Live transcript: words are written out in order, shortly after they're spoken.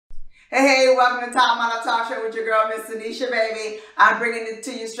Hey, welcome to Top Model Talk Show with your girl, MsDenishia, baby. I'm bringing it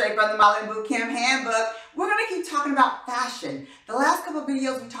to you straight from the Modeling Bootcamp Handbook. We're going to keep talking about fashion. The last couple of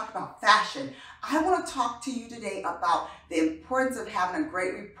videos, we talked about fashion. I want to talk to you today about the importance of having a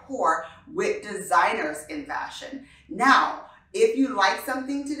great rapport with designers in fashion. Now, if you like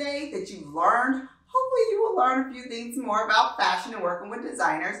something today that you've learned, hopefully you will learn a few things more about fashion and working with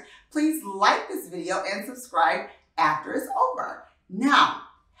designers. Please like this video and subscribe after it's over. Now,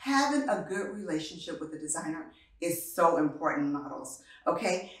 having a good relationship with the designer is so important, models,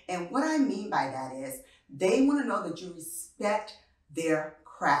 okay? And what I mean by that is they want to know that you respect their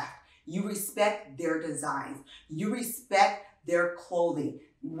craft. You respect their designs. You respect their clothing.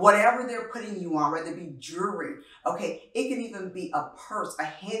 Whatever they're putting you on, whether it be jewelry, okay? It can even be a purse, a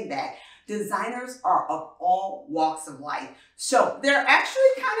handbag. Designers are of all walks of life. So they're actually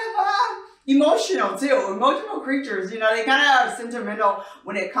kind of emotional too, emotional creatures. You know, they kind of are sentimental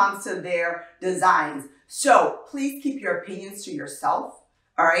when it comes to their designs. So please keep your opinions to yourself,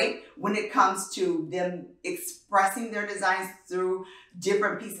 all right? When it comes to them expressing their designs through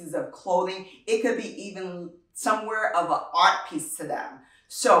different pieces of clothing, it could be even somewhere of an art piece to them.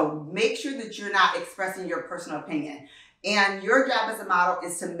 So make sure that you're not expressing your personal opinion. And your job as a model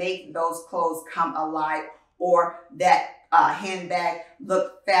is to make those clothes come alive, or that handbag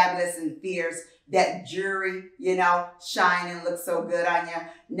look fabulous and fierce, that jewelry, you know, shine and look so good on you.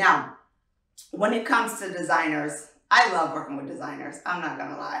 Now, when it comes to designers, I love working with designers. I'm not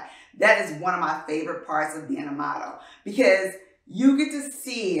gonna lie. That is one of my favorite parts of being a model, because you get to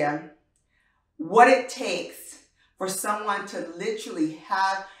see what it takes for someone to literally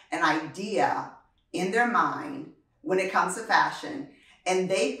have an idea in their mind when it comes to fashion, and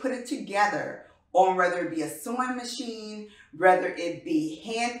they put it together on whether it be a sewing machine, whether it be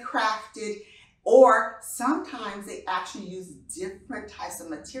handcrafted, or sometimes they actually use different types of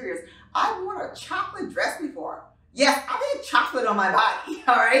materials. I wore a chocolate dress before. Yes, I had chocolate on my body,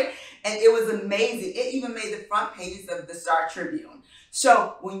 all right? And it was amazing. It even made the front pages of the Star Tribune.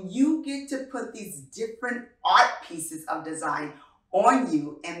 So when you get to put these different art pieces of design on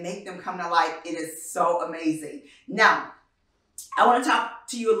you and make them come to life, it is so amazing. Now, I want to talk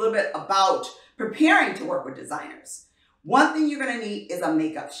to you a little bit about preparing to work with designers. One thing you're going to need is a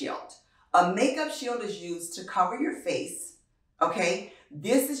makeup shield. A makeup shield is used to cover your face, okay?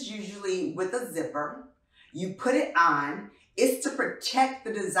 This is usually with a zipper. You put it on. It's to protect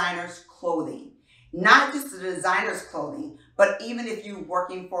the designer's clothing. Not just the designer's clothing, but even if you're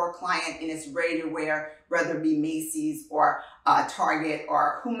working for a client and it's ready to wear, whether it be Macy's or Target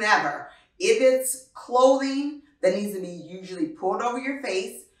or whomever, if it's clothing that needs to be usually pulled over your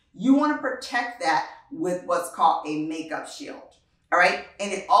face, you want to protect that with what's called a makeup shield, all right?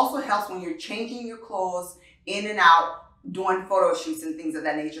 And it also helps when you're changing your clothes in and out, doing photo shoots and things of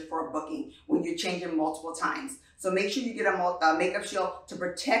that nature for a booking, when you're changing multiple times. So make sure you get a makeup shield to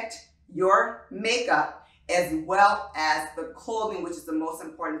protect your makeup as well as the clothing, which is the most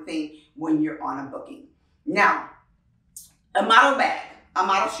important thing when you're on a booking. Now, a model bag, a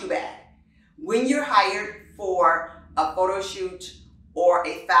model shoe bag. When you're hired for a photo shoot or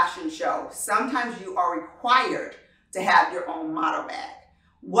a fashion show, sometimes you are required to have your own model bag.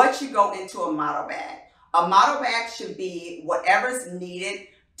 What should go into a model bag? A model bag should be whatever's needed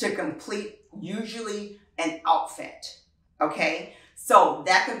to complete usually an outfit, okay? So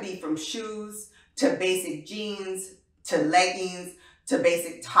that could be from shoes to basic jeans to leggings to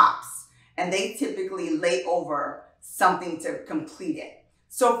basic tops. And they typically lay over something to complete it.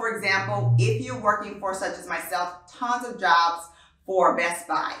 So for example, if you're working for, such as myself, tons of jobs for Best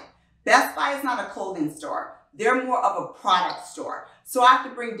Buy. Best Buy is not a clothing store. They're more of a product store. So I have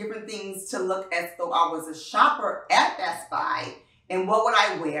to bring different things to look as though I was a shopper at Best Buy. And what would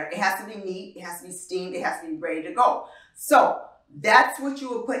I wear? It has to be neat, it has to be steamed, it has to be ready to go. So that's what you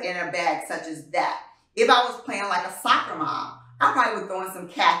would put in a bag such as that. If I was playing like a soccer mom, I probably would throw in some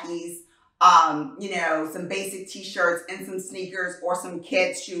khakis, you know, some basic t-shirts and some sneakers or some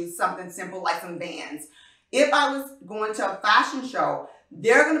kids shoes, something simple like some Vans. If I was going to a fashion show,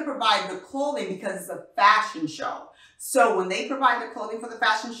 they're going to provide the clothing because it's a fashion show. So when they provide the clothing for the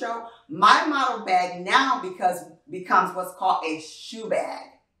fashion show, my model bag now becomes what's called a shoe bag.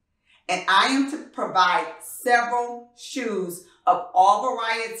 And I am to provide several shoes of all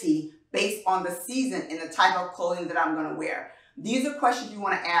variety based on the season and the type of clothing that I'm going to wear. These are questions you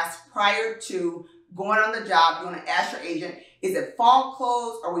want to ask prior to going on the job. You want to ask your agent, is it fall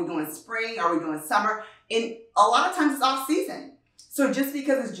clothes? Are we doing spring? Are we doing summer? And a lot of times it's off season. So just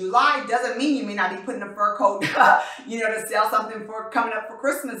because it's July doesn't mean you may not be putting a fur coat, you know, to sell something for coming up for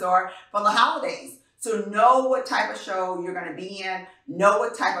Christmas or for the holidays. So know what type of show you're going to be in. Know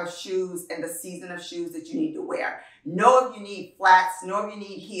what type of shoes and the season of shoes that you need to wear. Know if you need flats. Know if you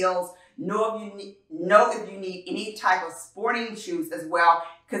need heels. Know if you need any type of sporting shoes as well.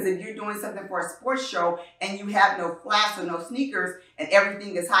 Because if you're doing something for a sports show and you have no flats or no sneakers and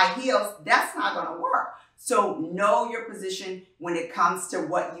everything is high heels, that's not going to work. So know your position when it comes to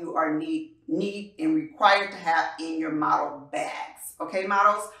what you are need and required to have in your model bags. Okay,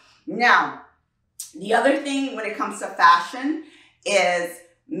 models? Now, the other thing when it comes to fashion is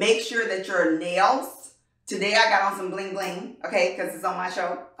make sure that your nails, today I got on some bling bling, okay, because it's on my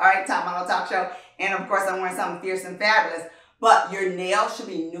show, all right, Top Model Talk Show, and of course I'm wearing something fierce and fabulous, but your nails should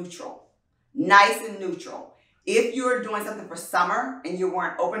be neutral, nice and neutral. If you're doing something for summer and you're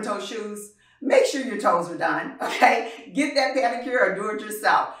wearing open toe shoes, make sure your toes are done, okay? Get that pedicure or do it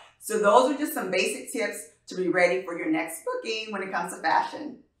yourself. So those are just some basic tips to be ready for your next booking when it comes to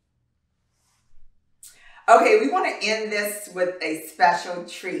fashion. Okay, we want to end this with a special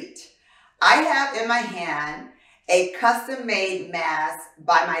treat. I have in my hand a custom-made mask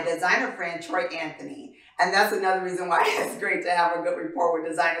by my designer friend, Troy Anthony. And that's another reason why it's great to have a good rapport with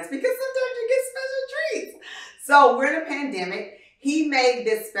designers, because sometimes you get special treats. So we're in a pandemic. He made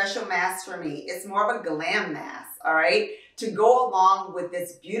this special mask for me. It's more of a glam mask, all right, to go along with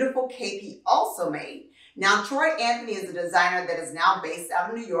this beautiful cape he also made. Now, Troy Anthony is a designer that is now based out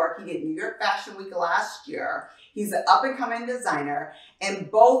of New York. He did New York Fashion Week last year. He's an up-and-coming designer, and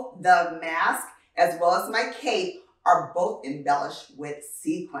both the mask as well as my cape are both embellished with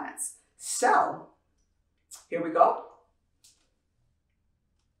sequins. So, here we go.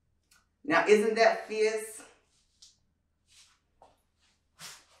 Now, isn't that fierce?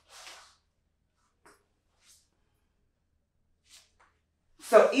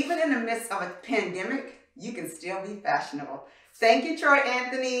 So, even in the midst of a pandemic, you can still be fashionable. Thank you, Troy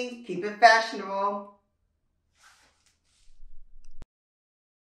Anthony. Keep it fashionable.